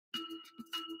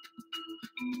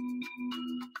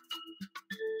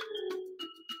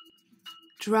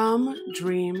Drum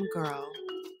Dream Girl,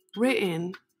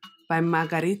 written by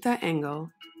Margarita Engle,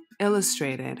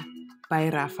 illustrated by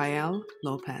Rafael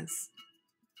López.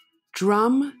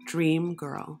 Drum Dream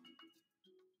Girl.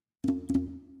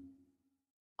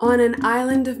 On an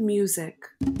island of music,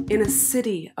 in a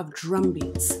city of drum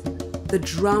beats, the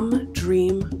drum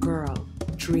dream girl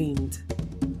dreamed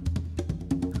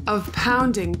of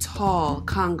pounding tall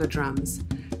conga drums,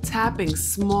 tapping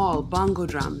small bongo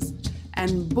drums,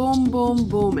 and boom boom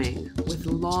booming with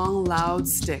long loud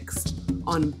sticks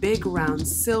on big round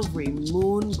silvery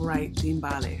moon bright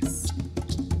timbales.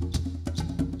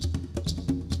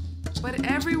 But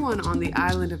everyone on the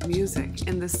island of music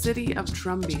in the city of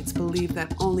drum beats believed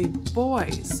that only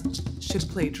boys should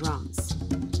play drums.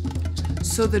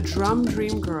 So the drum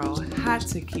dream girl had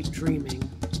to keep dreaming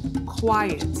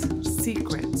quiet,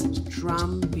 secret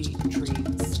drum beat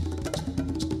dreams.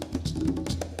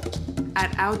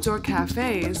 At outdoor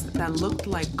cafes that looked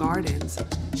like gardens,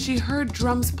 she heard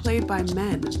drums played by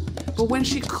men, but when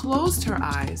she closed her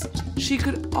eyes, she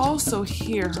could also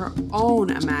hear her own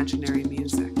imaginary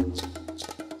music.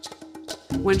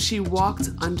 When she walked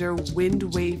under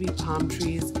wind-wavy palm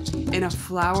trees in a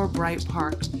flower-bright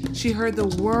park, she heard the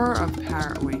whir of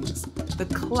parrot wings, the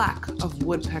clack of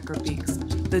woodpecker beaks,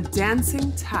 the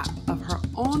dancing tap of her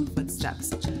own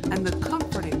footsteps, and the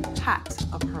comforting pat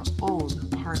of her own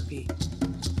heartbeat.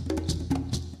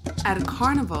 At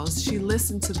carnivals, she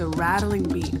listened to the rattling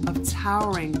beat of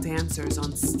towering dancers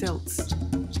on stilts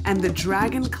and the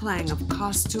dragon clang of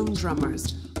costume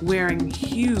drummers wearing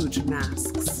huge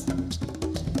masks.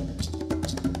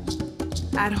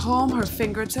 At home, her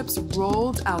fingertips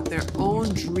rolled out their own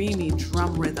dreamy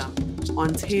drum rhythm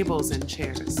on tables and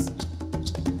chairs.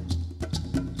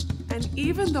 And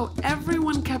even though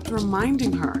everyone kept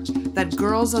reminding her that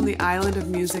girls on the island of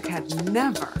music had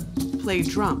never played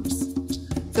drums,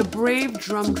 the brave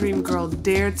drum dream girl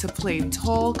dared to play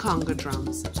tall conga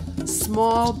drums,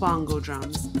 small bongo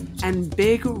drums, and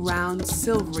big round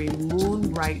silvery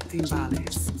moon bright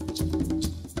timbales.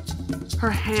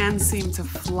 Her hands seemed to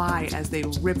fly as they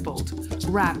rippled,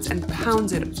 rapped, and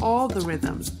pounded all the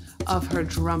rhythms of her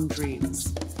drum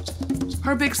dreams.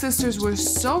 Her big sisters were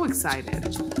so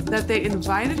excited that they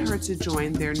invited her to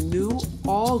join their new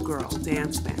all-girl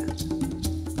dance band.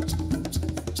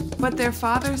 But their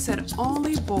father said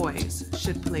only boys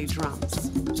should play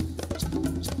drums.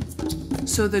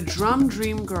 So the drum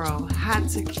dream girl had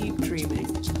to keep dreaming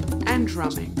and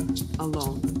drumming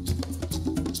alone.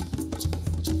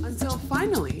 Until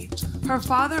finally, her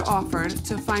father offered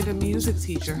to find a music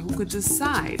teacher who could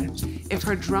decide if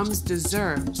her drums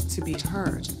deserved to be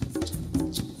heard.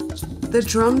 The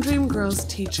drum dream girl's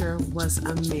teacher was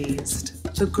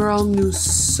amazed. The girl knew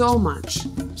so much,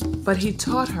 but he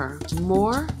taught her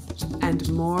more and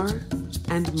more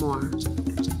and more.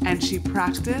 And she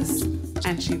practiced,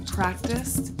 and she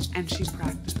practiced, and she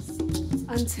practiced,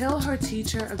 until her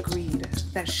teacher agreed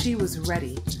that she was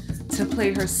ready to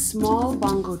play her small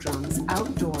bongo drums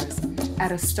outdoors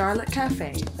at a starlit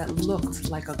cafe that looked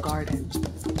like a garden,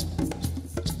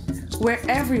 where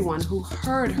everyone who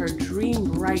heard her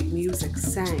dream-bright music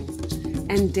sang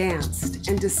and danced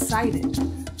and decided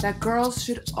that girls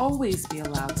should always be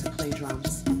allowed to play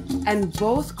drums, and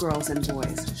both girls and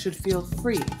boys should feel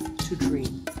free to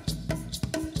dream.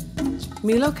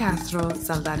 Milo Castro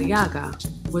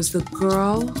Zaldariaga was the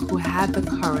girl who had the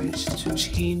courage to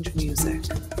change music.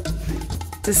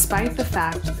 Despite the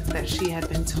fact that she had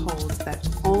been told that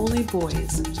only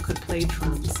boys could play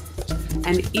drums,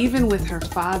 and even with her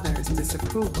father's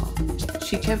disapproval,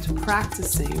 she kept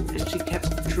practicing and she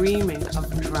kept dreaming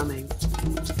of drumming.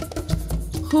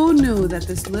 Who knew that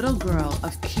this little girl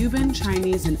of Cuban,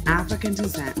 Chinese, and African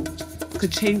descent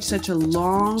could change such a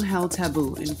long-held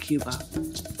taboo in Cuba?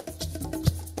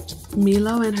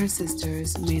 Milo and her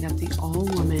sisters made up the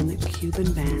all-woman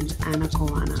Cuban band Ana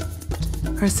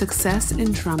Cubana. Her success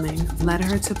in drumming led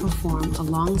her to perform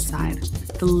alongside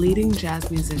the leading jazz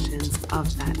musicians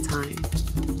of that time.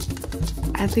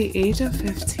 At the age of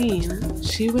 15,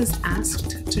 she was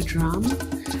asked to drum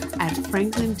at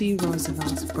Franklin D.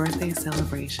 Roosevelt's birthday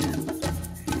celebration,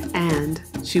 and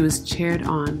she was cheered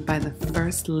on by the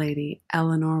First Lady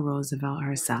Eleanor Roosevelt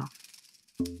herself.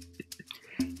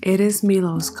 It is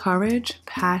Milo's courage,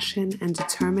 passion, and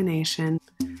determination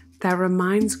that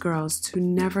reminds girls to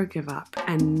never give up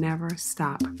and never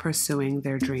stop pursuing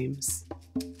their dreams.